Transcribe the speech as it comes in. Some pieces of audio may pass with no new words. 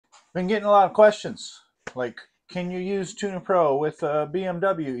Been getting a lot of questions like, can you use Tunerpro with a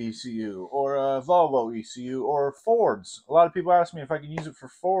BMW ECU or a Volvo ECU or Fords? A lot of people ask me if I can use it for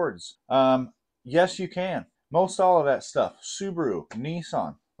Fords. Yes, you can. Most all of that stuff. Subaru,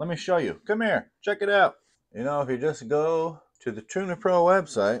 Nissan. Let me show you. Come here. Check it out. You know, if you just go to the Tunerpro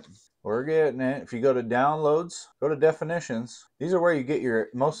website, we're getting it. If you go to downloads, go to definitions, these are where you get your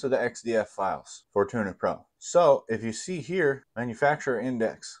most of the XDF files for Tunerpro. So if you see here, manufacturer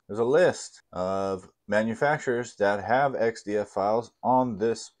index, there's a list of manufacturers that have XDF files on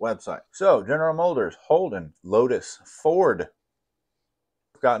this website. So General Motors, Holden, Lotus, Ford.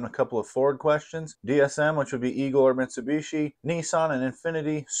 Gotten a couple of Ford questions. DSM, which would be Eagle or Mitsubishi, Nissan and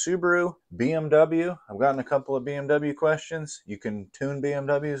Infiniti, Subaru, BMW. I've gotten a couple of BMW questions. You can tune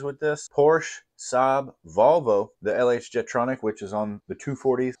BMWs with this. Porsche, Saab, Volvo, the LH Jetronic, which is on the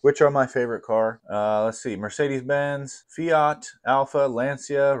 240s, which are my favorite car. Let's see, Mercedes-Benz, Fiat, Alfa,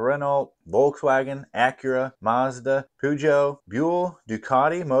 Lancia, Renault, Volkswagen, Acura, Mazda, Peugeot, Buell,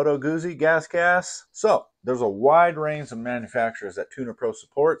 Ducati, Moto Guzzi, Gas. So there's a wide range of manufacturers that Tunerpro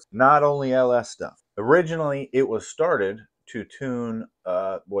supports, not only LS stuff. Originally, it was started to tune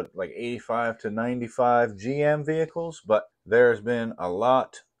like 85 to 95 GM vehicles, but there's been a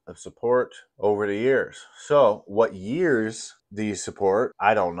lot of support over the years. So what years these support,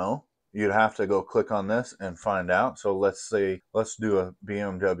 I don't know. You'd have to go click on this and find out. So let's do a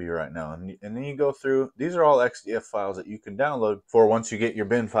BMW right now. And then you go through, these are all XDF files that you can download for once you get your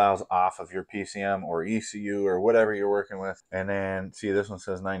bin files off of your PCM or ECU or whatever you're working with. And then see, this one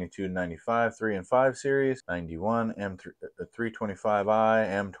says 92 to 95, 3 and 5 series, 91,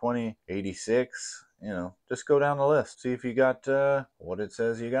 M325i, M20, 86. You know, just go down the list. See if you got what it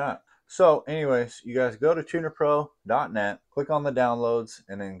says you got. So anyways, you guys go to tunerpro.net, click on the downloads,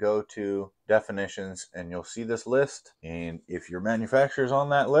 and then go to definitions, and you'll see this list. And if your manufacturer's on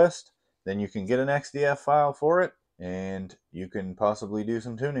that list, then you can get an XDF file for it, and you can possibly do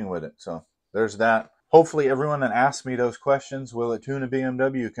some tuning with it. So there's that. Hopefully everyone that asks me those questions, will it tune a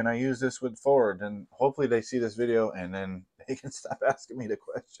BMW? Can I use this with Ford? And hopefully they see this video and then they can stop asking me the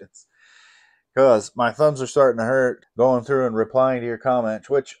questions. Because my thumbs are starting to hurt going through and replying to your comments,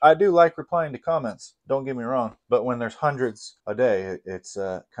 which I do like replying to comments, don't get me wrong, but when there's hundreds a day, it's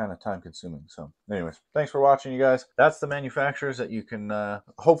kind of time consuming. So anyways, thanks for watching, you guys. That's the manufacturers that you can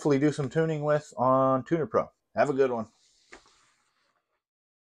hopefully do some tuning with on Tunerpro. Have a good one.